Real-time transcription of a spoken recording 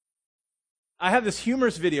I have this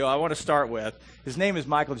humorous video I want to start with. His name is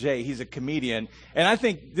Michael J. He's a comedian. And I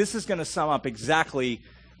think this is going to sum up exactly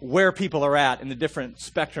where people are at in the different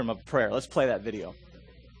spectrum of prayer. Let's play that video.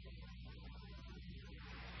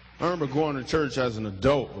 I remember going to church as an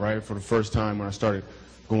adult, right, for the first time when I started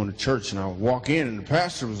going to church. And I would walk in, and the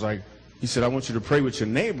pastor was like, he said, I want you to pray with your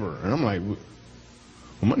neighbor. And I'm like, well,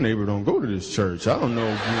 my neighbor don't go to this church. I don't know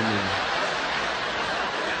if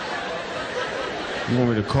you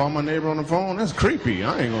want me to call my neighbor on the phone? That's creepy.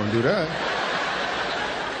 I ain't going to do that.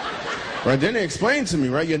 Right, then they explained to me,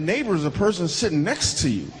 right, your neighbor is a person sitting next to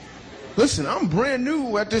you. Listen, I'm brand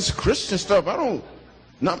new at this Christian stuff. I didn't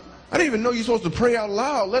even know you're supposed to pray out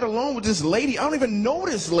loud, let alone with this lady. I don't even know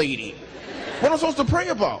this lady. What am I supposed to pray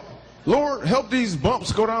about? Lord, help these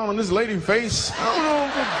bumps go down on this lady's face. I don't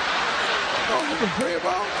know what to pray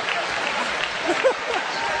about.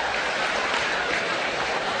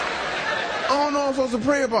 I don't know what I'm supposed to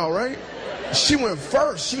pray about, right? She went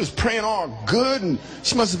first. She was praying all good, and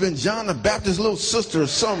she must have been John the Baptist's little sister or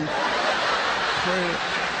something.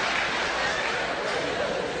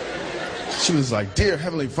 She was like, Dear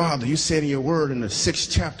Heavenly Father, you said in your word in the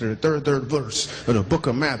 6th chapter, the third verse of the book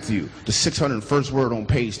of Matthew, the 601st word on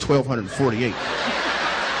page 1248.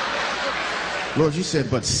 Lord, you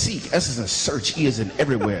said, but seek, S is in search, E is in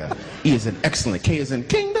everywhere, E is in excellent, K is in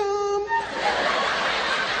kingdom.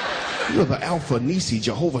 You're the Alpha, Nisi,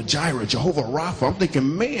 Jehovah Jireh, Jehovah Rapha. I'm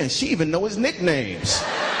thinking, man, she even knows his nicknames.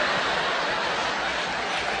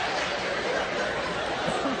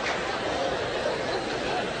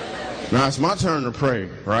 Now it's my turn to pray,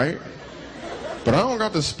 right? But I don't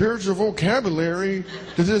got the spiritual vocabulary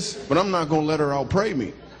to just, but I'm not going to let her out-pray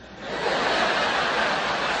me.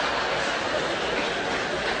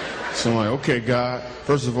 So I'm like, okay, God,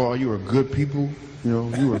 first of all, you are good people. You know,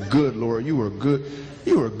 you are good, Lord. You are good.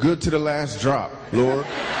 You were good to the last drop, Lord.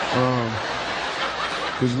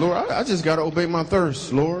 Because, Lord, I just got to obey my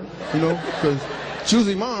thirst, Lord. You know, because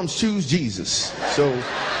choosing moms choose Jesus. So,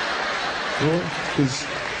 Lord, because,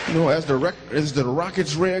 you know, as the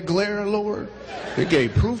rocket's red glare, Lord, it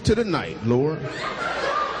gave proof to the night, Lord.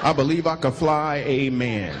 I believe I can fly,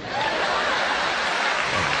 amen.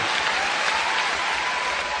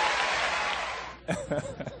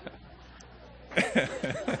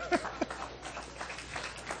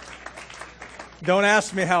 Don't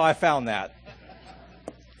ask me how I found that.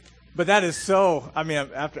 But that is so, I mean,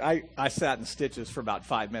 after I sat in stitches for about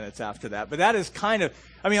 5 minutes after that. But that is kind of,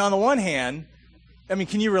 I mean, on the one hand, I mean,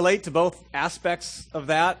 can you relate to both aspects of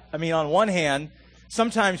that? I mean, on one hand,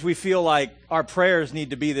 sometimes we feel like our prayers need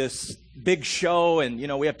to be this big show and, you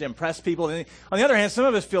know, we have to impress people. And on the other hand, some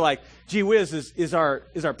of us feel like, gee whiz, is our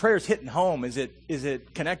prayers hitting home? Is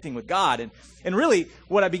it connecting with God? And really,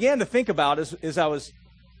 what I began to think about is I was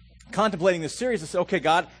contemplating this series, I said, okay,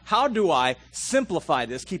 God, how do I simplify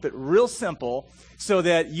this, keep it real simple so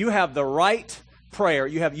that you have the right prayer,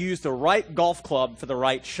 you have used the right golf club for the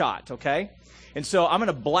right shot, okay? And so I'm going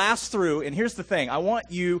to blast through, and here's the thing. I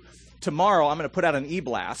want you, tomorrow, I'm going to put out an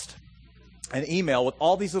e-blast, an email with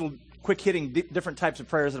all these little quick-hitting different types of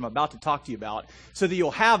prayers that I'm about to talk to you about so that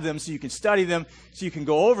you'll have them, so you can study them, so you can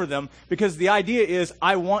go over them, because the idea is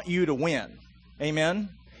I want you to win. Amen?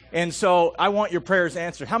 And so I want your prayers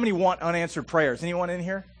answered. How many want unanswered prayers? Anyone in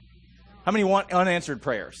here? How many want unanswered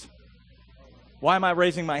prayers? Why am I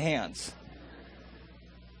raising my hands?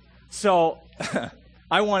 So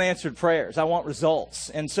I want answered prayers. I want results.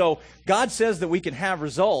 And so God says that we can have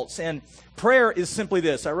results. And prayer is simply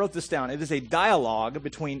this. I wrote this down. It is a dialogue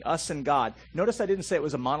between us and God. Notice I didn't say it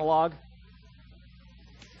was a monologue.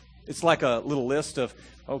 It's like a little list of,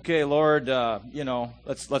 okay, Lord, you know,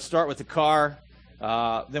 let's start with the car.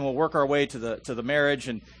 Then we'll work our way to the marriage,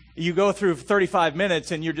 and you go through 35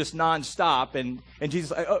 minutes, and you're just nonstop. And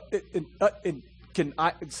Jesus, can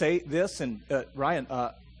I say this? And Ryan,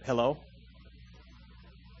 hello.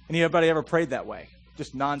 Anybody ever prayed that way?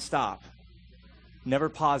 Just nonstop, never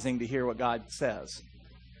pausing to hear what God says.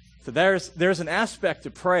 So there's an aspect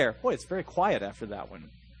to prayer. Boy, it's very quiet after that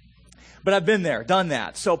one. But I've been there, done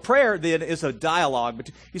that. So prayer then is a dialogue.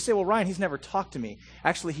 But you say, well, Ryan, he's never talked to me.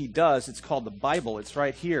 Actually, he does. It's called the Bible. It's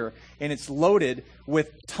right here. And it's loaded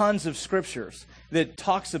with tons of scriptures that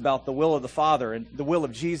talks about the will of the Father and the will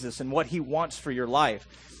of Jesus and what he wants for your life.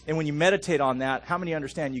 And when you meditate on that, how many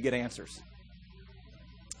understand you get answers?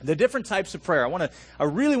 The different types of prayer. I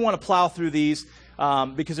really want to plow through these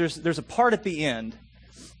because there's a part at the end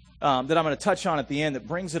that I'm going to touch on at the end that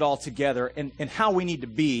brings it all together and how we need to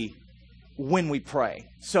be when we pray.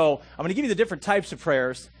 So I'm going to give you the different types of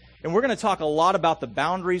prayers, and we're going to talk a lot about the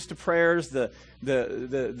boundaries to prayers, the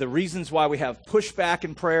reasons why we have pushback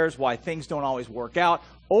in prayers, why things don't always work out,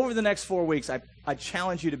 over the next 4 weeks, I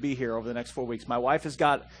challenge you to be here over the next 4 weeks. My wife has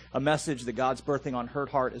got a message that God's birthing on her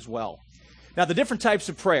heart as well. Now, the different types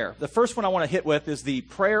of prayer. The first one I want to hit with is the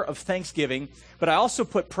prayer of thanksgiving, but I also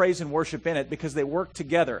put praise and worship in it because they work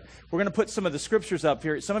together. We're going to put some of the scriptures up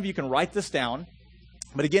here. Some of you can write this down.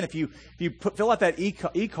 But again, if you fill out that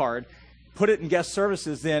e-card, put it in guest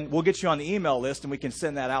services, then we'll get you on the email list and we can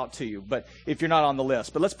send that out to you. But if you're not on the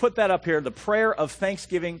list. But let's put that up here, the prayer of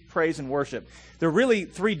thanksgiving, praise, and worship. There are really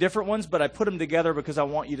 3 different ones, but I put them together because I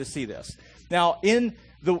want you to see this. Now, in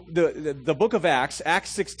the book of Acts, Acts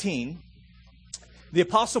 16, the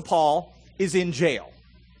Apostle Paul is in jail.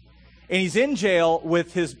 And he's in jail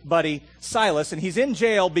with his buddy Silas. And he's in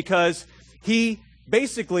jail because he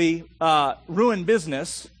basically ruined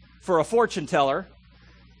business for a fortune teller,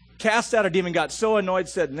 cast out a demon, got so annoyed,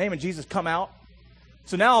 said, in the name of Jesus, come out.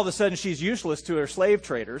 So now all of a sudden she's useless to her slave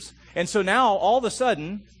traders. And so now all of a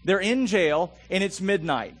sudden they're in jail and it's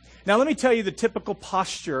midnight. Now let me tell you the typical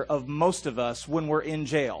posture of most of us when we're in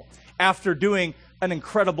jail after doing an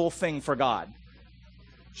incredible thing for God.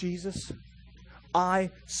 Jesus, I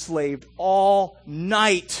slaved all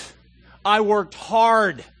night. I worked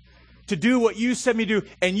hard to do what you said me to do,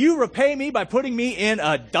 and you repay me by putting me in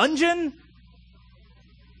a dungeon?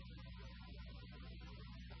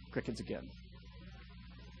 Crickets again.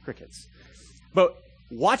 Crickets. But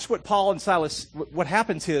watch what Paul and Silas, what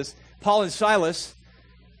happens is, Paul and Silas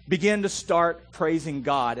begin to start praising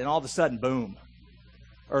God, and all of a sudden, boom,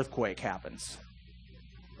 earthquake happens.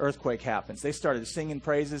 Earthquake happens. They started singing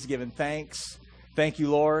praises, giving thanks. Thank you,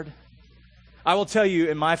 Lord. I will tell you,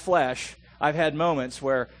 in my flesh, I've had moments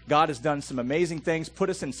where God has done some amazing things, put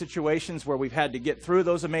us in situations where we've had to get through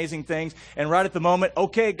those amazing things, and right at the moment,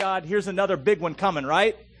 okay, God, here's another big one coming,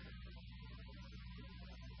 right?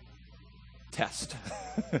 Test.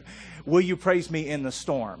 Will you praise me in the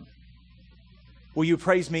storm? Will you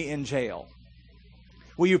praise me in jail?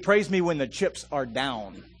 Will you praise me when the chips are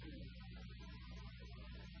down?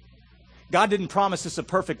 God didn't promise us a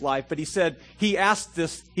perfect life, but he said, he asked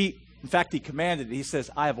this, in fact, he commanded it. He says,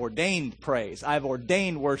 I have ordained praise. I have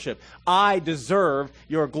ordained worship. I deserve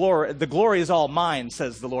your glory. The glory is all mine,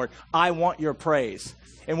 says the Lord. I want your praise.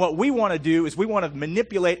 And what we want to do is we want to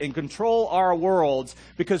manipulate and control our worlds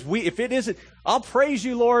because if it isn't, I'll praise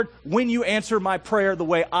you, Lord, when you answer my prayer the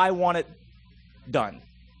way I want it done.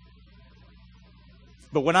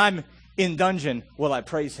 But when I'm in dungeon, will I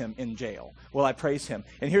praise him in jail? Will I praise him?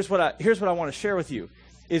 And here's what I want to share with you,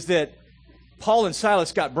 is that Paul and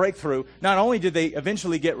Silas got breakthrough. Not only did they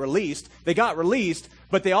eventually get released, they got released,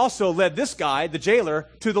 but they also led this guy, the jailer,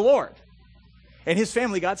 to the Lord. And his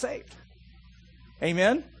family got saved.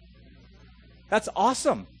 Amen? That's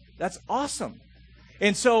awesome. That's awesome.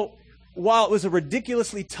 And so, while it was a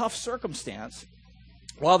ridiculously tough circumstance,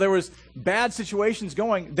 while there was bad situations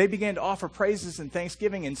going, they began to offer praises and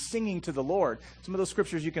thanksgiving and singing to the Lord. Some of those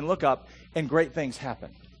scriptures you can look up, and great things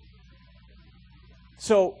happen.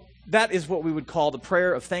 So that is what we would call the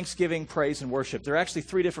prayer of thanksgiving, praise, and worship. There are actually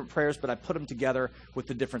 3 different prayers, but I put them together with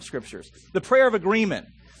the different scriptures. The prayer of agreement.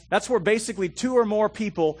 That's where basically 2 or more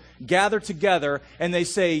people gather together and they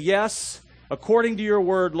say, yes, according to your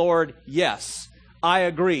word, Lord, yes, I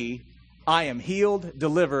agree. I am healed,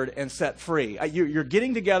 delivered, and set free. You're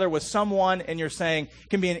getting together with someone and you're saying, it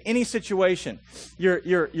can be in any situation.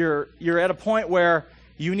 You're at a point where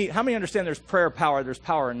you need, how many understand there's prayer power? There's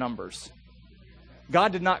power in numbers.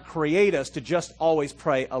 God did not create us to just always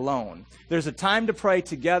pray alone. There's a time to pray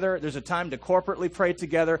together, there's a time to corporately pray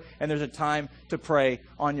together, and there's a time to pray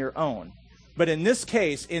on your own. But in this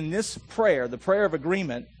case, in this prayer, the prayer of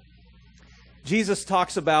agreement, Jesus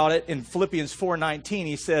talks about it in Philippians 4:19.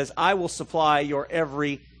 He says, I will supply your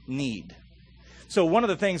every need. So one of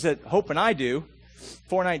the things that Hope and I do,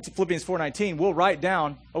 Philippians 4:19, we'll write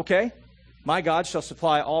down, okay, my God shall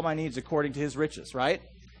supply all my needs according to his riches, right?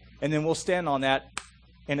 And then we'll stand on that,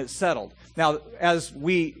 and it's settled. Now, as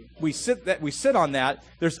we sit on that,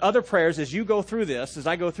 there's other prayers as you go through this, as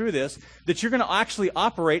I go through this, that you're going to actually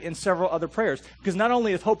operate in several other prayers. Because not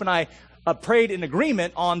only have Hope and I prayed in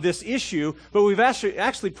agreement on this issue, but we've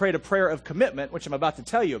actually prayed a prayer of commitment, which I'm about to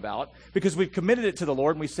tell you about, because we've committed it to the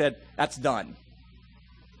Lord, and we said, that's done.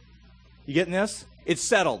 You getting this? It's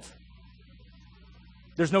settled.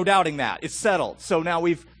 There's no doubting that. It's settled. So now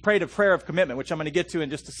we've prayed a prayer of commitment, which I'm going to get to in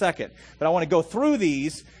just a second. But I want to go through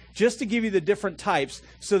these just to give you the different types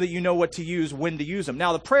so that you know what to use, when to use them.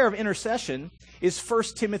 Now, the prayer of intercession is 1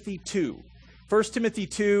 Timothy 2. 1 Timothy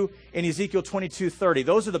 2 and Ezekiel 22:30.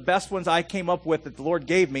 Those are the best ones I came up with that the Lord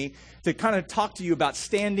gave me to kind of talk to you about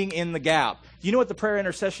standing in the gap. You know what the prayer of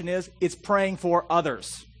intercession is? It's praying for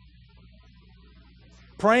others.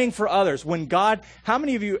 Praying for others. When God, how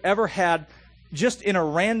many of you ever had, just in a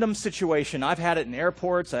random situation, I've had it in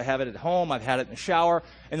airports, I have it at home, I've had it in the shower,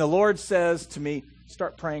 and the Lord says to me,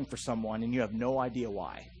 start praying for someone, and you have no idea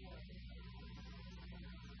why.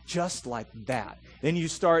 Just like that. Then you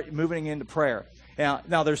start moving into prayer.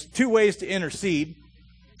 Now there's two ways to intercede,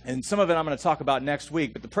 and some of it I'm going to talk about next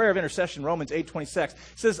week, but the prayer of intercession, Romans 8:26,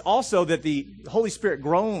 says also that the Holy Spirit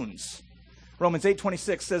groans. Romans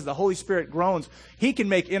 8:26 says the Holy Spirit groans. He can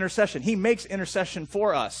make intercession. He makes intercession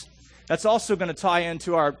for us. That's also going to tie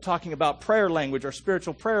into our talking about prayer language, our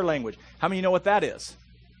spiritual prayer language. How many know what that is?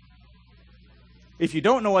 If you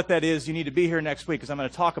don't know what that is, you need to be here next week because I'm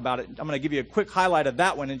going to talk about it. I'm going to give you a quick highlight of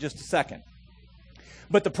that one in just a second.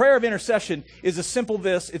 But the prayer of intercession is it's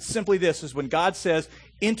simply this, is when God says,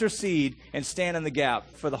 intercede and stand in the gap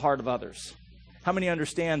for the heart of others. How many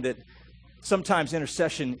understand that sometimes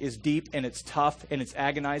intercession is deep and it's tough and it's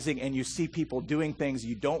agonizing and you see people doing things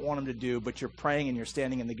you don't want them to do, but you're praying and you're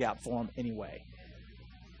standing in the gap for them anyway?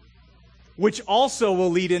 Which also will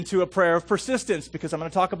lead into a prayer of persistence, because I'm going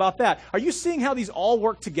to talk about that. Are you seeing how these all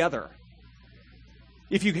work together?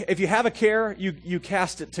 If you have a care, you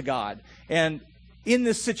cast it to God. And in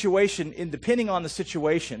this situation, depending on the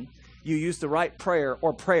situation, you use the right prayer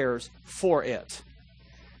or prayers for it.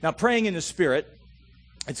 Now, praying in the Spirit,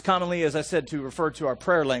 it's commonly, as I said, to refer to our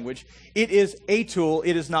prayer language. It is a tool.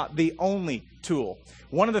 It is not the only tool.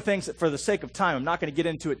 One of the things that, for the sake of time, I'm not going to get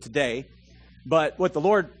into it today, but what the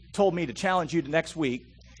Lord told me to challenge you to next week,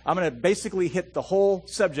 I'm going to basically hit the whole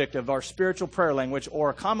subject of our spiritual prayer language,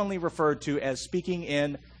 or commonly referred to as speaking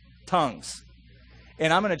in tongues.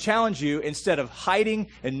 And I'm going to challenge you, instead of hiding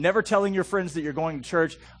and never telling your friends that you're going to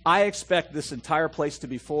church, I expect this entire place to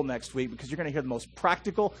be full next week, because you're going to hear the most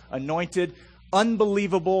practical, anointed,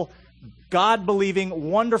 unbelievable, God-believing,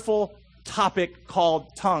 wonderful topic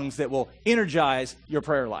called tongues that will energize your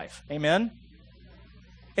prayer life. Amen?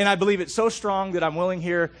 And I believe it's so strong that I'm willing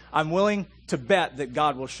to bet that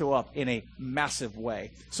God will show up in a massive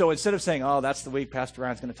way. So instead of saying, oh, that's the week Pastor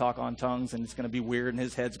Ryan's going to talk on tongues and it's going to be weird and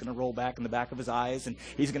his head's going to roll back in the back of his eyes and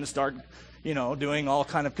he's going to start, doing all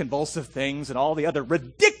kind of convulsive things and all the other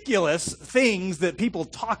ridiculous things that people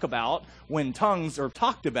talk about when tongues are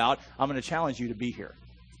talked about, I'm going to challenge you to be here.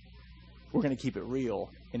 We're going to keep it real,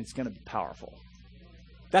 and it's going to be powerful.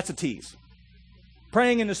 That's a tease.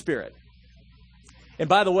 Praying in the Spirit. And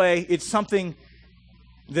by the way, it's something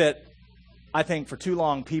that I think for too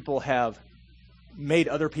long people have made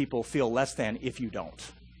other people feel less than if you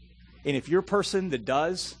don't. And if you're a person that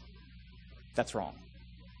does, that's wrong.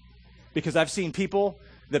 Because I've seen people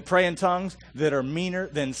that pray in tongues that are meaner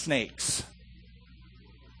than snakes.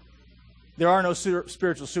 There are no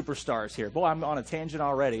spiritual superstars here. Boy, I'm on a tangent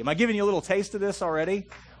already. Am I giving you a little taste of this already?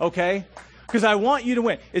 Okay. Because I want you to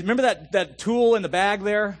win. Remember that tool in the bag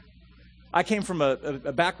there? I came from a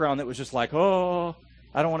background that was just like, oh,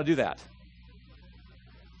 I don't want to do that.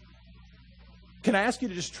 Can I ask you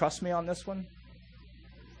to just trust me on this one?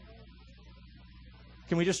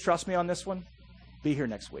 Can we just trust me on this one? Be here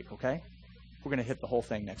next week, okay? We're going to hit the whole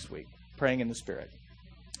thing next week. Praying in the Spirit.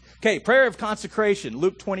 Okay, prayer of consecration,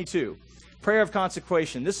 Luke 22. Prayer of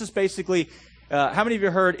consecration. This is basically, how many of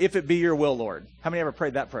you heard, if it be your will, Lord? How many ever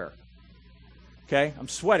prayed that prayer? Okay, I'm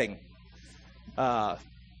sweating.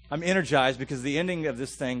 I'm energized because the ending of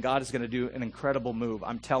this thing, God is going to do an incredible move.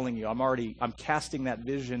 I'm telling you, I'm casting that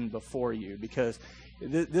vision before you, because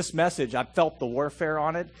this message, I felt the warfare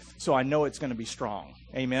on it, so I know it's going to be strong.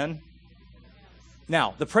 Amen?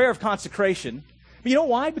 Now, the prayer of consecration, you know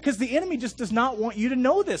why? Because the enemy just does not want you to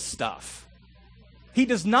know this stuff. He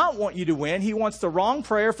does not want you to win. He wants the wrong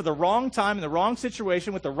prayer for the wrong time in the wrong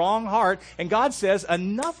situation with the wrong heart. And God says,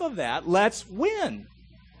 enough of that, let's win.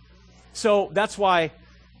 So that's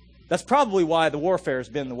probably why the warfare has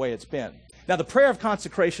been the way it's been. Now, the prayer of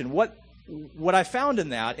consecration, what I found in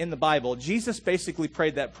the Bible, Jesus basically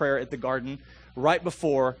prayed that prayer at the garden right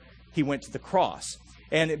before he went to the cross.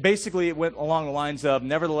 And it went along the lines of,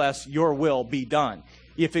 nevertheless, your will be done.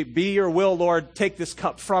 If it be your will, Lord, take this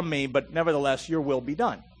cup from me, but nevertheless, your will be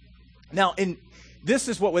done. Now, this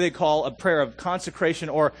is what they call a prayer of consecration,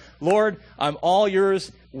 or, Lord, I'm all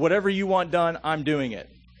yours. Whatever you want done, I'm doing it.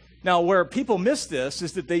 Now, where people miss this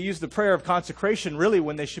is that they use the prayer of consecration really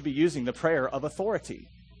when they should be using the prayer of authority.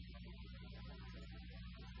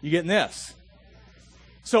 You getting this?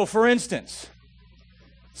 So, for instance,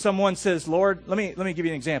 someone says, Lord, let me give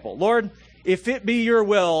you an example. Lord, if it be your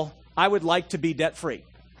will, I would like to be debt-free.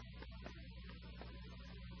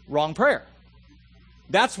 Wrong prayer.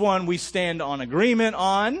 That's one we stand on agreement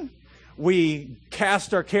on. We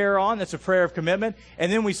cast our care on. That's a prayer of commitment.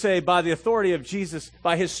 And then we say, by the authority of Jesus,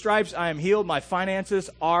 by his stripes I am healed. My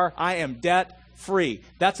finances I am debt free.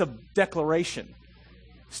 That's a declaration.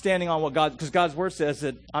 Standing on what God, because God's word says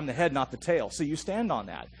that I'm the head, not the tail. So you stand on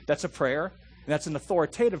that. That's a prayer. And that's an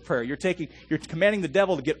authoritative prayer. You're commanding the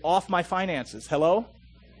devil to get off my finances. Hello?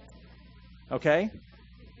 Okay?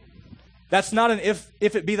 That's not an if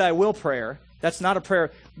it be thy will prayer. That's not a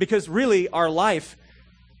prayer. Because really, our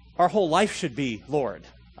whole life should be, Lord,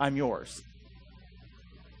 I'm yours.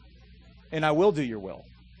 And I will do your will.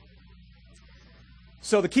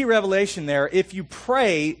 So the key revelation there, if you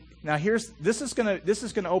pray, now this is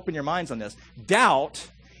gonna open your minds on this. Doubt,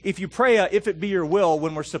 if you pray if it be your will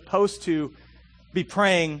when we're supposed to be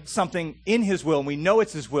praying something in his will and we know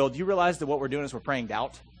it's his will, do you realize that what we're doing is we're praying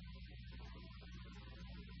doubt?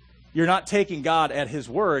 You're not taking God at his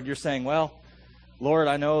word. You're saying, well, Lord,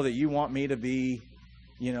 I know that you want me to be,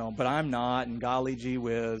 but I'm not, and golly gee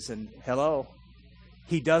whiz, and hello.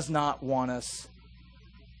 He does not want us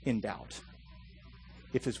in doubt.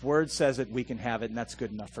 If his word says it, we can have it, and that's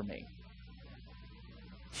good enough for me.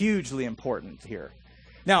 Hugely important here.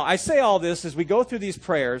 Now, I say all this as we go through these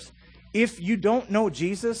prayers. If you don't know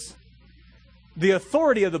Jesus, the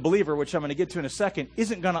authority of the believer, which I'm going to get to in a second,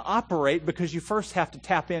 isn't going to operate because you first have to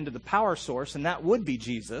tap into the power source, and that would be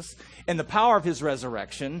Jesus, and the power of his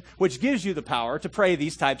resurrection, which gives you the power to pray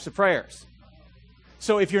these types of prayers.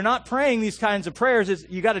 So if you're not praying these kinds of prayers,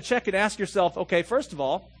 you got to check and ask yourself, okay, first of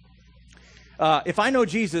all, if I know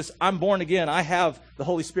Jesus, I'm born again, I have the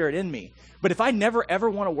Holy Spirit in me. But if I never ever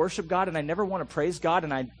want to worship God and I never want to praise God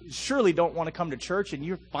and I surely don't want to come to church and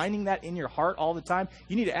you're finding that in your heart all the time,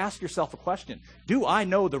 you need to ask yourself a question. Do I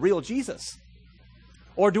know the real Jesus?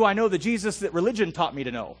 Or do I know the Jesus that religion taught me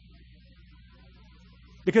to know?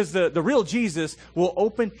 Because the real Jesus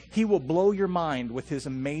he will blow your mind with his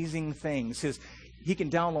amazing things. He can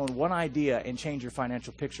download one idea and change your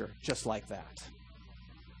financial picture just like that.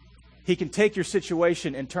 He can take your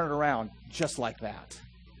situation and turn it around just like that.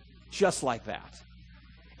 Just like that.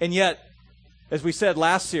 And yet, as we said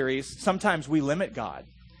last series, sometimes we limit God.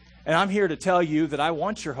 And I'm here to tell you that I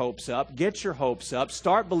want your hopes up. Get your hopes up.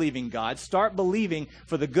 Start believing God. Start believing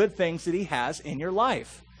for the good things that he has in your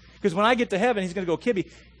life. Because when I get to heaven, he's going to go, Kibbe,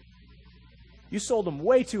 you sold them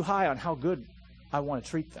way too high on how good I want to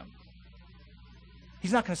treat them.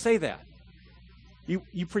 He's not going to say that.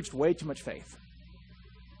 You preached way too much faith.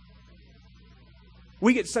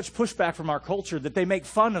 We get such pushback from our culture that they make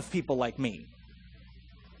fun of people like me.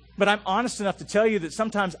 But I'm honest enough to tell you that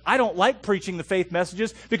sometimes I don't like preaching the faith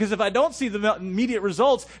messages because if I don't see the immediate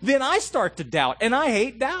results, then I start to doubt, and I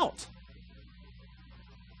hate doubt.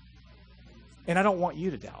 And I don't want you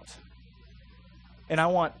to doubt. And I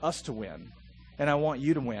want us to win. And I want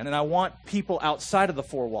you to win. And I want people outside of the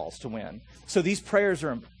four walls to win. So these prayers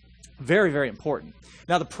are very, very important.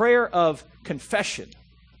 Now, the prayer of confession.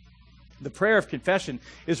 The prayer of confession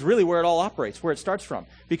is really where it all operates, where it starts from.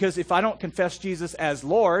 Because if I don't confess Jesus as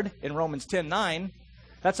Lord in Romans 10:9,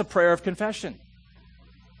 that's a prayer of confession.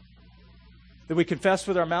 That we confess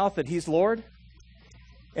with our mouth that he's Lord,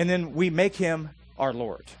 and then we make him our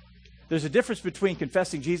Lord. There's a difference between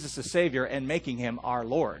confessing Jesus as Savior and making him our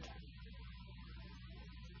Lord.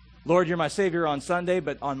 Lord, you're my Savior on Sunday,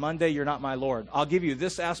 but on Monday you're not my Lord. I'll give you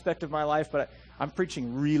this aspect of my life, but I'm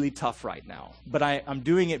preaching really tough right now. But I'm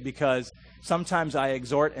doing it because sometimes I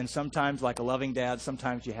exhort, and sometimes, like a loving dad,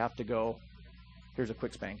 sometimes you have to go, here's a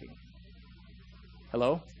quick spanking.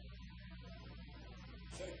 Hello?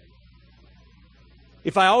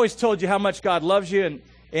 If I always told you how much God loves you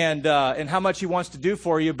and how much he wants to do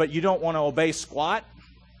for you, but you don't want to obey squat,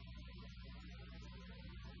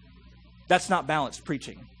 that's not balanced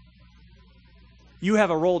preaching. You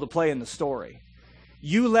have a role to play in the story.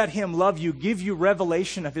 You let him love you, give you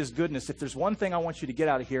revelation of his goodness. If there's one thing I want you to get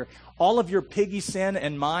out of here, all of your piggy sin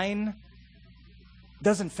and mine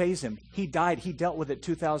doesn't faze him. He died. He dealt with it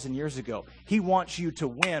 2,000 years ago. He wants you to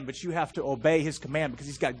win, but you have to obey his command because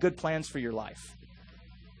he's got good plans for your life.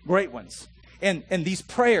 Great ones. And these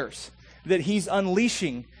prayers that he's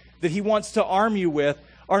unleashing, that he wants to arm you with,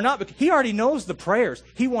 are not because he already knows the prayers.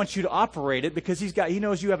 He wants you to operate it because he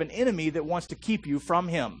knows you have an enemy that wants to keep you from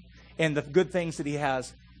him and the good things that he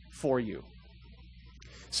has for you.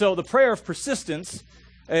 So the prayer of persistence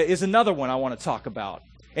is another one I want to talk about.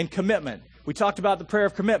 And commitment. We talked about the prayer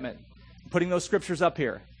of commitment. I'm putting those scriptures up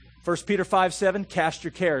here. 1 Peter 5:7, cast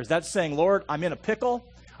your cares. That's saying, Lord, I'm in a pickle.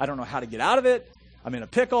 I don't know how to get out of it. I'm in a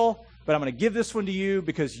pickle, but I'm going to give this one to you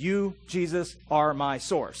because you, Jesus, are my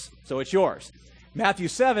source. So it's yours. Matthew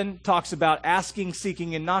 7 talks about asking,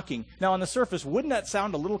 seeking, and knocking. Now, on the surface, wouldn't that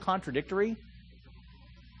sound a little contradictory?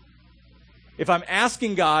 If I'm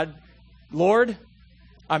asking God, Lord,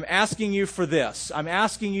 I'm asking you for this. I'm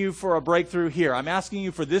asking you for a breakthrough here. I'm asking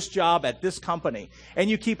you for this job at this company. And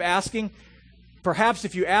you keep asking, perhaps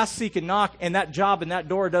if you ask, seek, and knock, and that job and that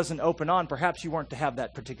door doesn't open on, perhaps you weren't to have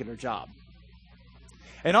that particular job.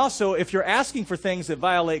 And also, if you're asking for things that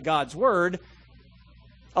violate God's word,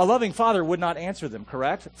 a loving father would not answer them,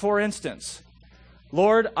 correct? For instance,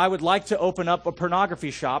 Lord, I would like to open up a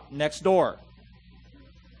pornography shop next door.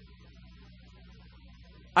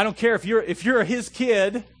 I don't care if you're his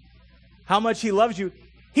kid, how much he loves you.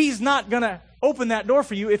 He's not going to open that door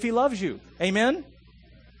for you if he loves you. Amen?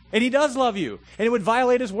 And he does love you. And it would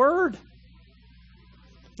violate his word.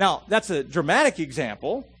 Now, that's a dramatic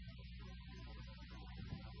example,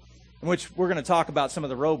 in which we're going to talk about some of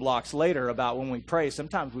the roadblocks later about when we pray.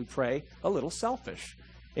 Sometimes we pray a little selfish.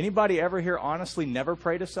 Anybody ever here honestly never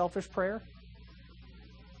prayed a selfish prayer?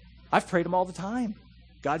 I've prayed them all the time.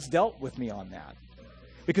 God's dealt with me on that.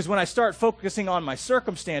 Because when I start focusing on my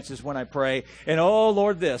circumstances when I pray, and oh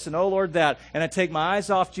Lord this, and oh Lord that, and I take my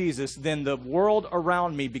eyes off Jesus, then the world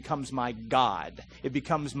around me becomes my God. It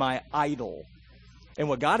becomes my idol. And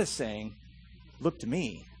what God is saying, look to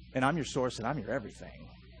me, and I'm your source, and I'm your everything.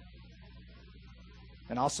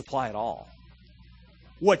 And I'll supply it all.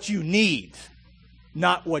 What you need,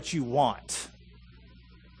 not what you want.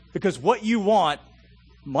 Because what you want,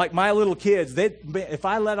 like my little kids, if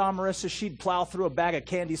I let on Marissa, she'd plow through a bag of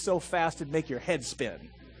candy so fast it'd make your head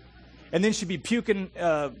spin. And then she'd be puking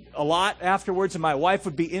a lot afterwards, and my wife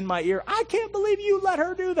would be in my ear, I can't believe you let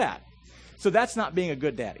her do that. So that's not being a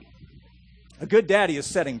good daddy. A good daddy is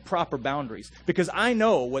setting proper boundaries, because I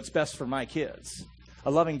know what's best for my kids.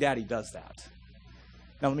 A loving daddy does that.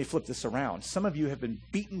 Now let me flip this around. Some of you have been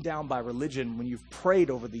beaten down by religion when you've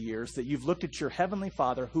prayed over the years that you've looked at your heavenly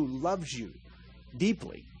Father who loves you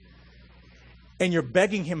deeply, and you're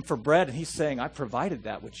begging him for bread, and he's saying, I provided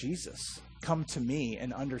that with Jesus. Come to me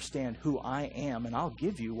and understand who I am, and I'll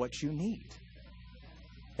give you what you need.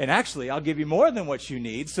 And actually, I'll give you more than what you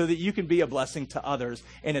need so that you can be a blessing to others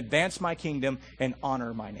and advance my kingdom and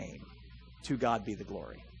honor my name. To God be the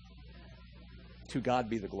glory. To God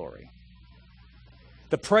be the glory.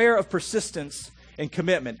 The prayer of persistence and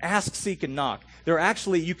commitment. Ask, seek, and knock. They're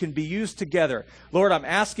actually, you can be used together. Lord, I'm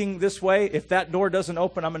asking this way. If that door doesn't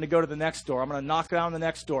open, I'm going to go to the next door. I'm going to knock down the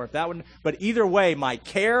next door. If that one, but either way, my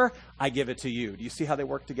care, I give it to you. Do you see how they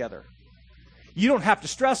work together? You don't have to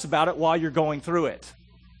stress about it while you're going through it.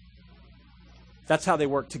 That's how they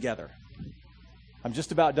work together. I'm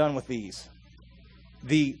just about done with these.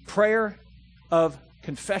 The prayer of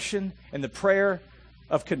confession and the prayer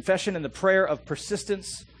of confession and the prayer of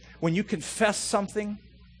persistence. When you confess something,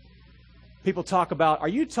 people talk about, are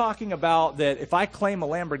you talking about that if I claim a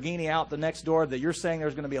Lamborghini out the next door, that you're saying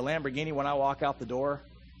there's going to be a Lamborghini when I walk out the door?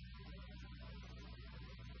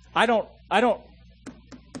 I don't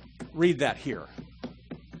read that here.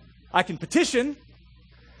 I can petition,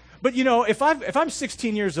 but you know, if I'm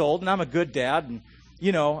 16 years old and I'm a good dad, and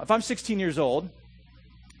you know, if I'm 16 years old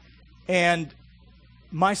and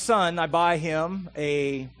my son, I buy him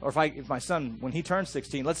if my son, when he turns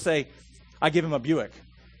 16, let's say I give him a Buick,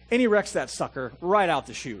 and he wrecks that sucker right out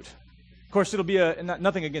the chute. Of course, it'll be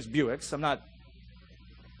nothing against Buicks.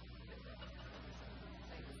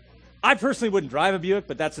 I personally wouldn't drive a Buick,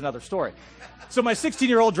 but that's another story. So my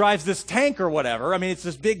 16-year-old drives this tank or whatever. I mean, it's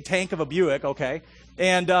this big tank of a Buick, okay?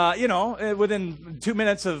 And, within 2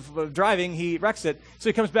 minutes of driving, he wrecks it. So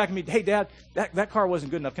he comes back and me, hey, Dad, that car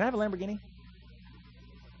wasn't good enough. Can I have a Lamborghini?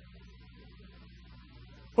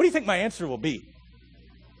 What do you think my answer will be?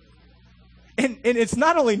 And it's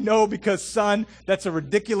not only no because, son, that's a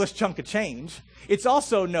ridiculous chunk of change. It's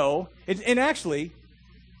also no. And actually,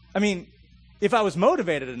 I mean, if I was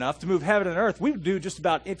motivated enough to move heaven and earth, we would do just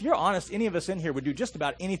about, if you're honest, any of us in here would do just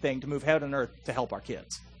about anything to move heaven and earth to help our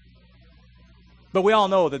kids. But we all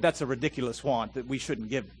know that that's a ridiculous want, that we shouldn't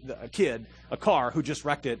give a kid a car who just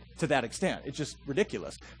wrecked it to that extent. It's just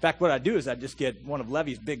ridiculous. In fact, what I'd do is I'd just get one of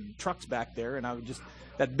Levy's big trucks back there, and I would just,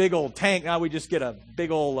 that big old tank, now we just get a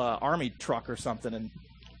big old army truck or something and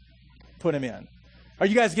put him in. Are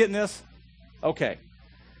you guys getting this? Okay.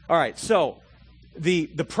 All right, so the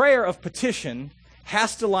prayer of petition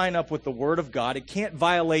has to line up with the Word of God. It can't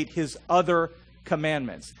violate His other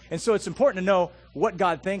commandments. And so it's important to know what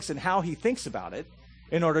God thinks and how He thinks about it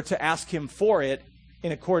in order to ask Him for it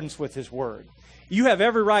in accordance with His Word. You have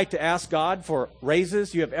every right to ask God for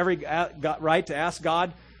raises. You have every right to ask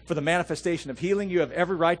God for the manifestation of healing. You have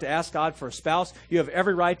every right to ask God for a spouse. You have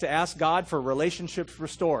every right to ask God for relationships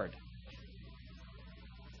restored.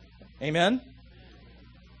 Amen?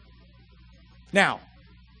 Now,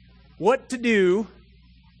 what to do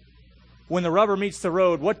when the rubber meets the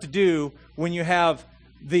road, what to do when you have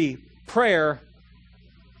the prayer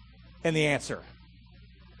and the answer.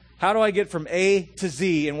 How do I get from A to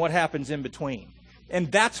Z and what happens in between? And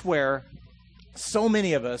that's where so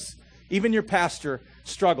many of us, even your pastor,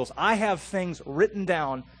 struggles. I have things written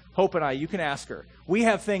down. Hope and I, you can ask her. We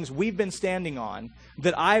have things we've been standing on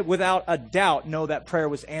that I, without a doubt, know that prayer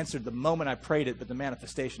was answered the moment I prayed it, but the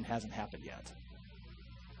manifestation hasn't happened yet.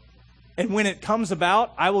 And when it comes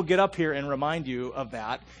about, I will get up here and remind you of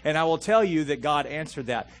that, and I will tell you that God answered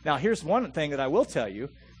that. Now, here's one thing that I will tell you.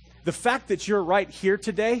 The fact that you're right here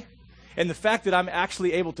today, and the fact that I'm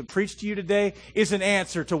actually able to preach to you today, is an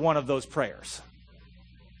answer to one of those prayers.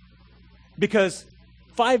 Because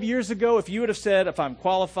 5 years ago, if you would have said, if I'm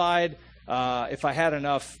qualified, if I had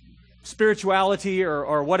enough spirituality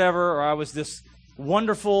or whatever, or I was this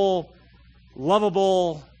wonderful,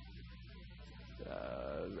 lovable,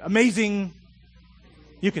 amazing,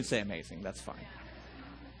 you can say amazing, that's fine.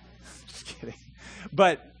 Just kidding.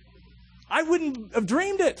 But I wouldn't have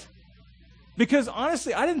dreamed it. Because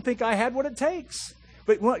honestly, I didn't think I had what it takes.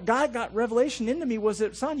 But what God got revelation into me was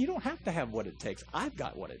that, son, you don't have to have what it takes. I've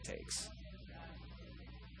got what it takes.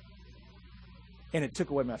 And it took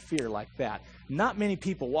away my fear like that. Not many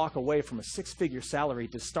people walk away from a 6-figure salary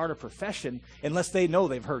to start a profession unless they know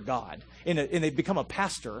they've heard God. And they become a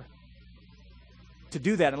pastor to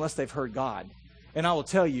do that unless they've heard God. And I will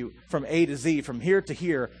tell you, from A to Z, from here to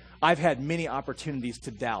here, I've had many opportunities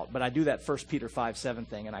to doubt. But I do that 1 Peter 5:7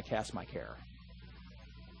 thing, and I cast my care.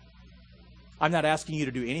 I'm not asking you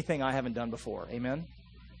to do anything I haven't done before. Amen?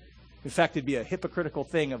 In fact, it'd be a hypocritical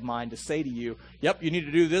thing of mine to say to you, yep, you need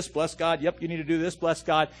to do this, bless God. Yep, you need to do this, bless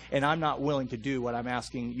God. And I'm not willing to do what I'm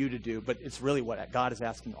asking you to do. But it's really what God is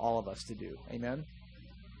asking all of us to do. Amen?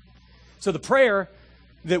 So the prayer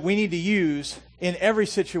that we need to use in every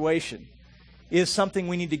situation is something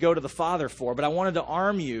we need to go to the Father for. But I wanted to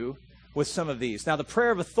arm you with some of these. Now, the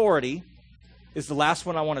prayer of authority is the last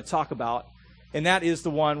one I want to talk about. And that is the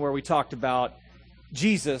one where we talked about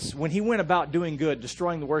Jesus, when he went about doing good,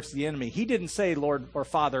 destroying the works of the enemy, he didn't say, Lord or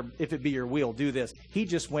Father, if it be your will, do this. He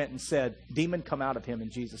just went and said, demon, come out of him in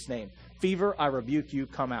Jesus' name. Fever, I rebuke you,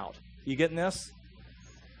 come out. You getting this?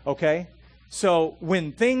 Okay? So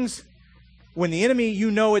when the enemy, you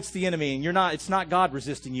know it's the enemy, and it's not God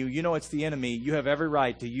resisting you, you know it's the enemy, you have every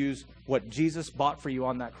right to use what Jesus bought for you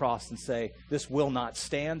on that cross and say, this will not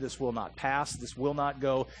stand, this will not pass, this will not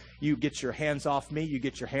go. You get your hands off me, you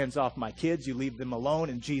get your hands off my kids, you leave them alone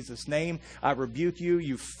in Jesus' name. I rebuke you,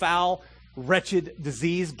 you foul, wretched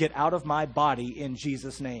disease, get out of my body in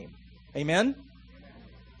Jesus' name. Amen?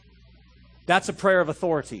 That's a prayer of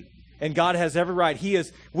authority. And God has every right.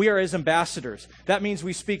 We are his ambassadors. That means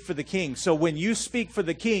we speak for the king. So when you speak for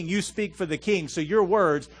the king, you speak for the king. So your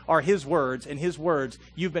words are his words, and his words,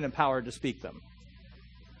 you've been empowered to speak them.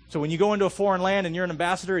 So when you go into a foreign land and you're an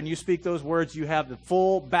ambassador and you speak those words, you have the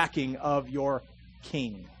full backing of your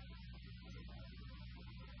king.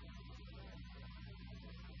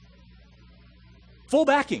 Full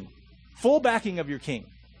backing. Full backing of your king.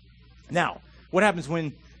 Now, what happens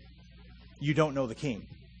when you don't know the king?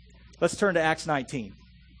 Let's turn to Acts 19.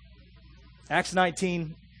 Acts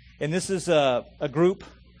 19, and this is a group.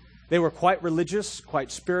 They were quite religious,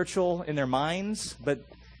 quite spiritual in their minds, but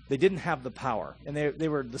they didn't have the power. And they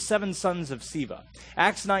were the 7 sons of Sceva.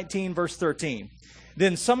 Acts 19, verse 13.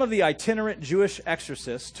 Then some of the itinerant Jewish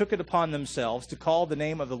exorcists took it upon themselves to call the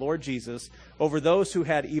name of the Lord Jesus over those who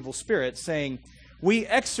had evil spirits, saying, we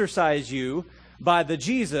exorcise you by the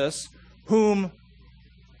Jesus whom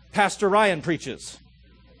Pastor Ryan preaches.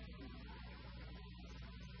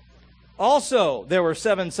 Also, there were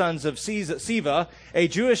 7 sons of Sceva, a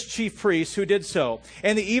Jewish chief priest, who did so.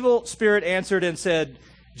 And the evil spirit answered and said,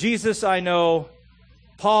 Jesus I know,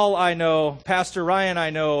 Paul I know, Pastor Ryan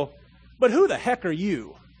I know, but who the heck are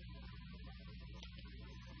you?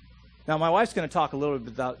 Now, my wife's going to talk a little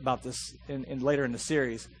bit about this later in the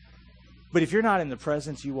series. But if you're not in the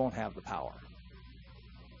presence, you won't have the power.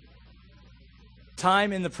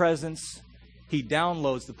 Time in the presence, he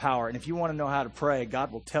downloads the power. And if you want to know how to pray,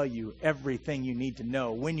 God will tell you everything you need to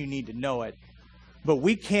know, when you need to know it. But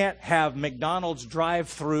we can't have McDonald's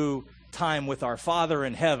drive-through time with our Father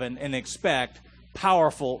in heaven and expect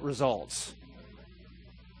powerful results.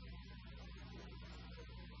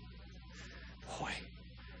 Boy.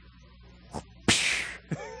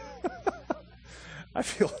 I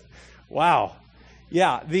feel, wow.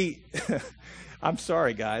 Yeah, I'm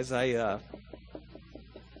sorry, guys.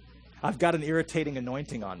 I've got an irritating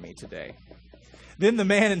anointing on me today. Then the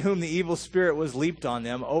man in whom the evil spirit was leaped on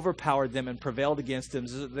them, overpowered them, and prevailed against them.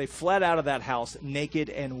 So they fled out of that house naked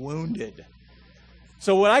and wounded.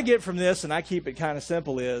 So what I get from this, and I keep it kind of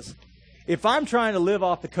simple, is if I'm trying to live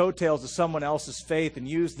off the coattails of someone else's faith and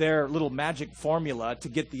use their little magic formula to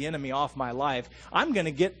get the enemy off my life, I'm going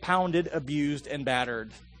to get pounded, abused, and battered.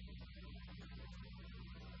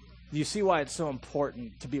 Do you see why it's so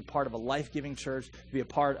important to be a part of a life-giving church, to be a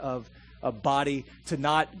part of a body, to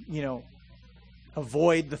not,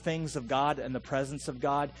 avoid the things of God and the presence of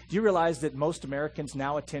God? Do you realize that most Americans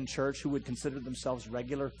now attend church who would consider themselves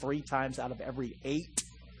regular 3 times out of every 8?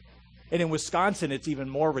 And in Wisconsin, it's even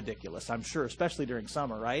more ridiculous, I'm sure, especially during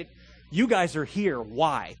summer, right? You guys are here.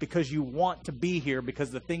 Why? Because you want to be here,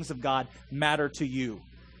 because the things of God matter to you.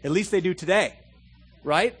 At least they do today,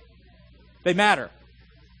 right? They matter.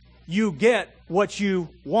 You get what you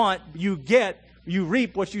want. You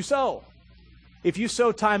reap what you sow. If you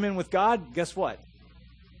sow time in with God, guess what?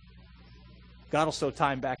 God will sow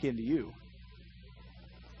time back into you.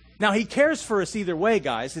 Now, He cares for us either way,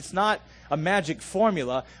 guys. It's not a magic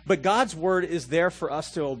formula, but God's Word is there for us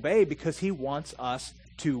to obey because He wants us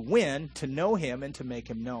to win, to know Him, and to make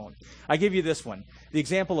Him known. I give you this one. The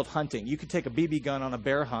example of hunting. You could take a BB gun on a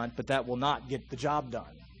bear hunt, but that will not get the job done.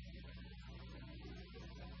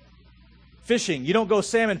 Fishing. You don't go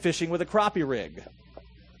salmon fishing with a crappie rig.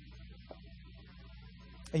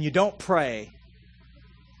 And you don't pray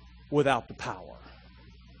without the power.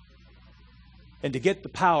 And to get the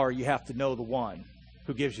power, you have to know the one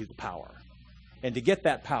who gives you the power. And to get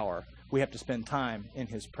that power, we have to spend time in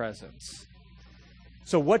His presence.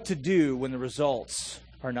 So what to do when the results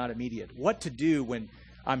are not immediate? What to do when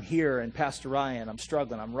I'm here and Pastor Ryan, I'm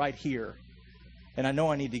struggling, I'm right here, and I know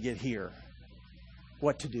I need to get here?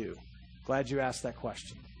 What to do? Glad you asked that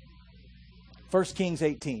question. 1 Kings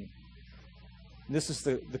 18. This is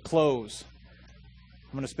the close.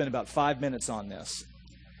 I'm going to spend about 5 minutes on this.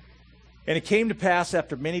 And it came to pass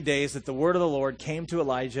after many days that the word of the Lord came to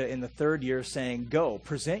Elijah in the 3rd year, saying, Go,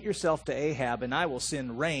 present yourself to Ahab, and I will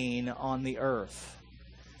send rain on the earth.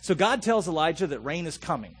 So God tells Elijah that rain is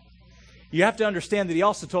coming. You have to understand that He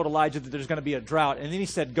also told Elijah that there's going to be a drought. And then He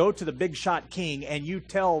said, Go to the big shot king, and you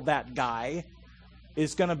tell that guy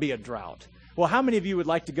it's going to be a drought. Well, how many of you would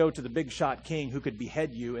like to go to the big shot king who could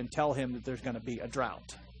behead you and tell him that there's going to be a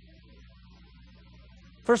drought?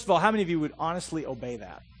 First of all, how many of you would honestly obey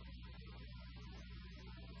that?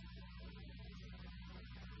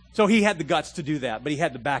 So he had the guts to do that, but he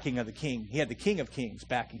had the backing of the king. He had the King of Kings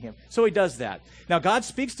backing him. So he does that. Now God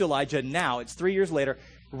speaks to Elijah now. It's 3 years later.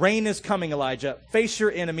 Rain is coming, Elijah. Face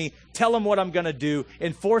your enemy. Tell him what I'm going to do.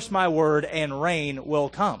 Enforce my word, and rain will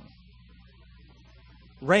come.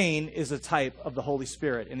 Rain is a type of the Holy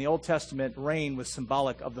Spirit. In the Old Testament, rain was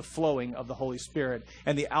symbolic of the flowing of the Holy Spirit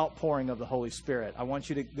and the outpouring of the Holy Spirit. I want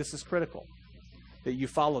you to, this is critical, that you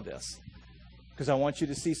follow this, because I want you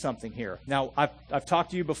to see something here. Now, I've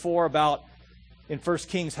talked to you before about, in 1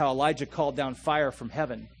 Kings, how Elijah called down fire from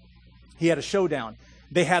heaven. He had a showdown.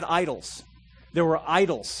 They had idols. There were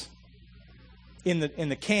idols in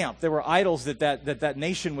the camp. There were idols that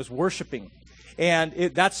nation was worshiping. And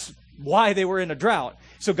that's why they were in a drought.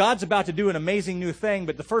 So God's about to do an amazing new thing,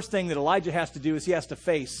 but the first thing that Elijah has to do is he has to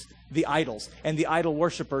face the idols and the idol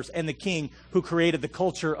worshipers and the king who created the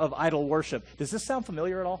culture of idol worship. Does this sound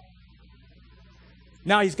familiar at all?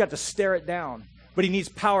 Now he's got to stare it down, but he needs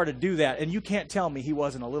power to do that, and you can't tell me he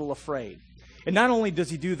wasn't a little afraid. And not only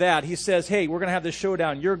does he do that, he says, hey, we're going to have this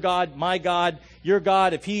showdown. Your God, my God, your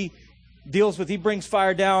God. If he brings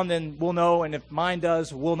fire down, then we'll know, and if mine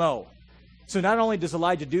does, we'll know. So not only does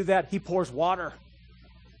Elijah do that, he pours water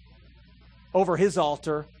over his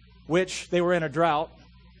altar, which they were in a drought.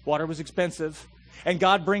 Water was expensive. And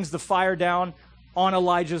God brings the fire down on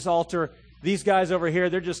Elijah's altar. These guys over here,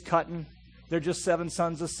 they're just cutting. They're just 7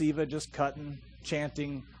 sons of Sceva, just cutting,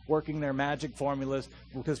 chanting, working their magic formulas.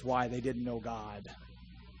 Because why? They didn't know God.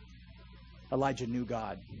 Elijah knew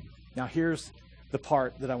God. Now here's the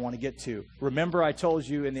part that I want to get to. Remember, I told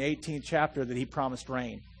you in the 18th chapter that he promised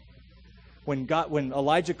rain. When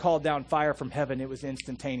Elijah called down fire from heaven, it was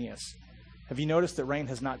instantaneous. Have you noticed that rain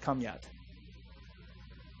has not come yet?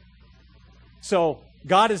 So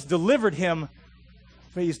God has delivered him.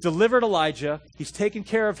 He's delivered Elijah. He's taken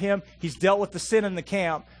care of him. He's dealt with the sin in the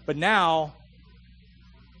camp. But now,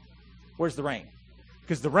 where's the rain?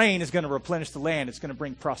 Because the rain is going to replenish the land. It's going to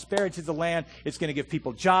bring prosperity to the land. It's going to give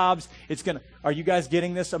people jobs. Are you guys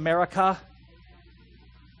getting this, America?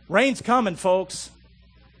 Rain's coming, folks.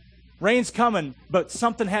 Rain's coming, but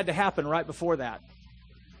something had to happen right before that.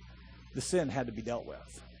 The sin had to be dealt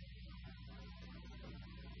with.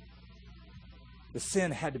 The sin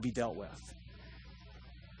had to be dealt with.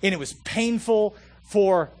 And it was painful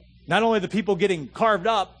for not only the people getting carved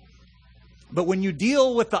up, But when you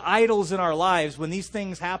deal with the idols in our lives, when these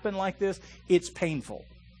things happen like this, it's painful.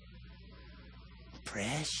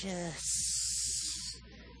 Precious.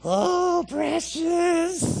 Oh,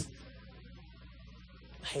 precious.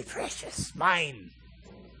 Hey, precious. Mine.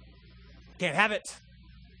 Can't have it.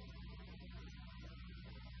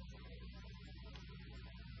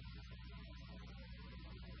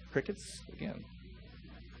 Crickets again.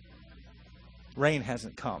 Rain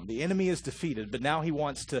hasn't come. The enemy is defeated, but now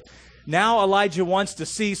Elijah wants to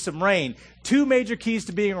see some rain. Two major keys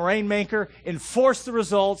to being a rainmaker: enforce the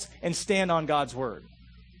results and stand on God's word.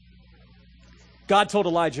 God told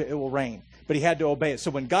Elijah it will rain, but he had to obey it. So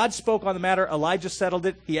when God spoke on the matter, Elijah settled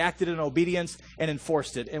it. He acted in obedience and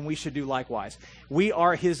enforced it, and we should do likewise. We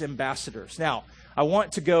are his ambassadors. Now, I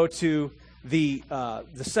want to go to the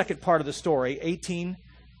second part of the story,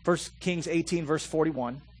 1 Kings 18, verse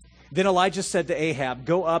 41. Then Elijah said to Ahab,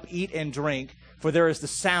 "Go up, eat and drink, for there is the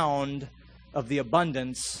sound of the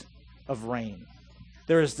abundance of rain."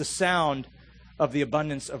 There is the sound of the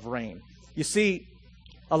abundance of rain. You see,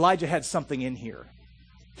 Elijah had something in here.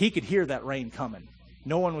 He could hear that rain coming.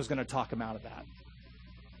 No one was going to talk him out of that.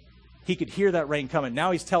 He could hear that rain coming.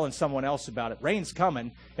 Now he's telling someone else about it. Rain's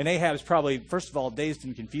coming, and Ahab's probably, first of all, dazed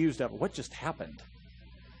and confused over what just happened.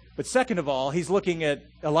 But second of all, he's looking at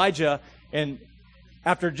Elijah, and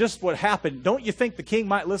after just what happened, don't you think the king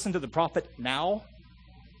might listen to the prophet now?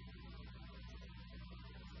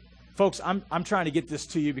 Folks, I'm trying to get this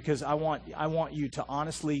to you because I want you to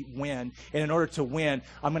honestly win. And in order to win,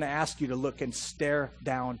 I'm going to ask you to look and stare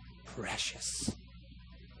down precious.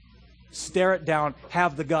 Stare it down.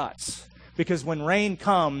 Have the guts. Because when rain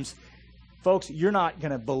comes, folks, you're not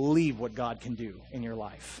going to believe what God can do in your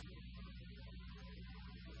life.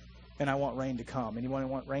 And I want rain to come. Anyone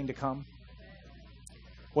want rain to come?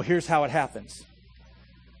 Well, here's how it happens.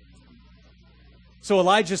 So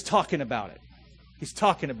Elijah's talking about it. He's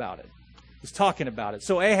talking about it. He's talking about it.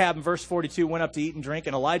 So Ahab, in verse 42, went up to eat and drink,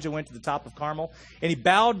 and Elijah went to the top of Carmel, and he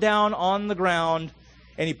bowed down on the ground,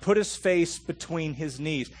 and he put his face between his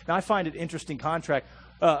knees. Now, I find it interesting contrast.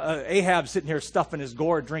 Ahab sitting here stuffing his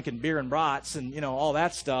gourd, drinking beer and brats, and, all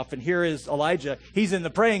that stuff. And here is Elijah. He's in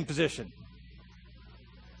the praying position.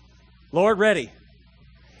 Lord, ready.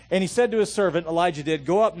 And he said to his servant, Elijah did,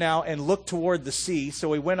 "Go up now and look toward the sea."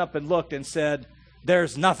 So he went up and looked and said,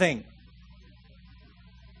 "There's nothing."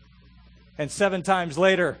 And 7 times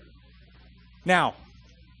later, now,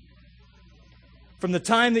 from the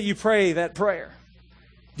time that you pray that prayer,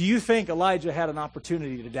 do you think Elijah had an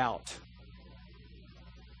opportunity to doubt?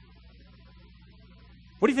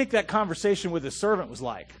 What do you think that conversation with his servant was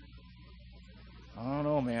like? I don't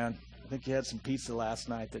know, man. I think you had some pizza last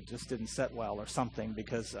night that just didn't set well or something,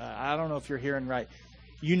 because I don't know if you're hearing right.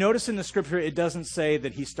 You notice in the scripture it doesn't say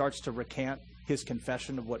that he starts to recant his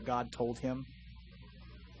confession of what God told him.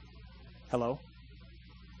 Hello?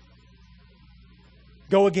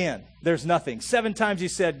 Go again. There's nothing. 7 times he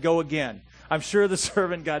said, "Go again." I'm sure the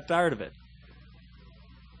servant got tired of it.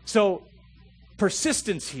 So,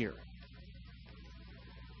 persistence here.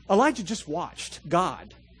 Elijah just watched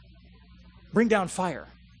God bring down fire.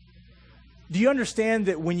 Do you understand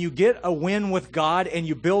that when you get a win with God and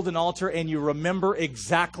you build an altar and you remember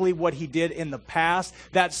exactly what he did in the past,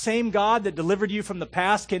 that same God that delivered you from the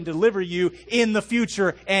past can deliver you in the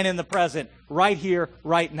future and in the present, right here,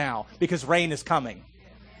 right now, because rain is coming.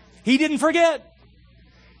 He didn't forget.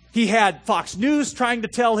 He had Fox News trying to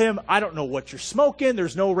tell him, "I don't know what you're smoking.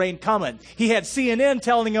 There's no rain coming." He had CNN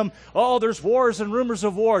telling him, "Oh, there's wars and rumors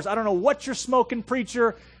of wars. I don't know what you're smoking,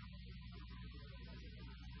 preacher.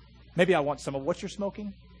 Maybe I want some of what you're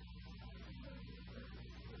smoking."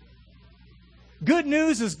 Good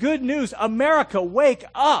news is good news. America, wake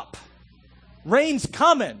up. Rain's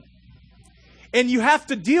coming. And you have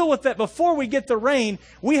to deal with that. Before we get the rain,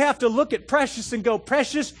 we have to look at Precious and go,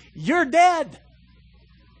 "Precious, you're dead."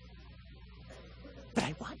 But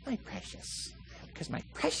I want my Precious, because my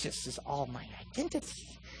Precious is all my identity.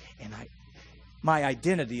 And my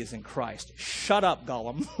identity is in Christ. Shut up,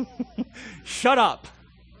 Gollum. Shut up.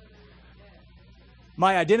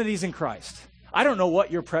 My identity is in Christ. I don't know what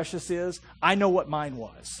your Precious is. I know what mine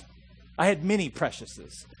was. I had many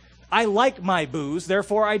Preciouses. I like my booze,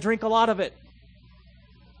 therefore I drink a lot of it.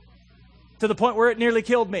 To the point where it nearly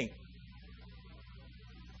killed me.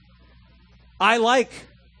 I like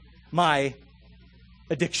my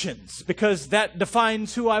addictions because that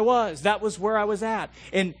defines who I was. That was where I was at.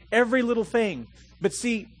 In every little thing. But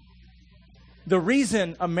see, the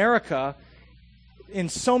reason America, in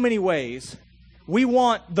so many ways, we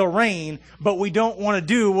want the rain, but we don't want to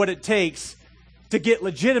do what it takes to get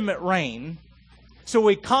legitimate rain. So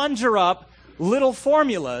we conjure up little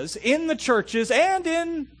formulas in the churches and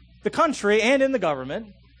in the country and in the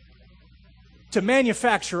government to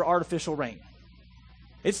manufacture artificial rain.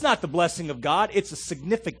 It's not the blessing of God. It's a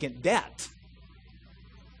significant debt.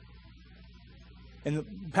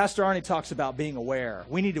 And Pastor Arnie talks about being aware.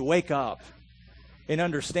 We need to wake up and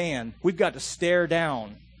understand we've got to stare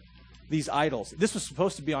down these idols. This was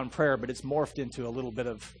supposed to be on prayer, but it's morphed into a little bit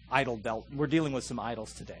of idol dealt. We're dealing with some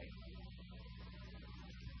idols today.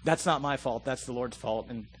 That's not my fault. That's the Lord's fault.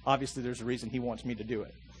 And obviously there's a reason he wants me to do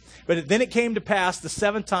it. But then it came to pass the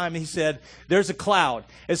seventh time, he said, there's a cloud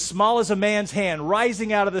as small as a man's hand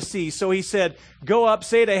rising out of the sea. So he said, go up,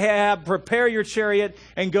 say to Ahab, prepare your chariot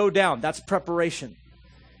and go down. That's preparation.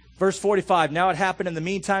 Verse 45, now it happened in the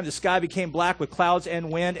meantime, the sky became black with clouds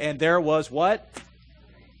and wind, and there was what?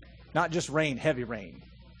 Not just rain, heavy rain.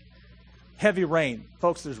 Heavy rain.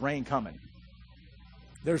 Folks, there's rain coming.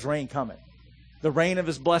 There's rain coming. The rain of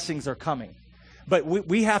his blessings are coming. But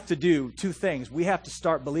we have to do two things. We have to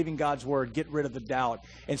start believing God's word, get rid of the doubt,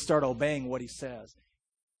 and start obeying what he says.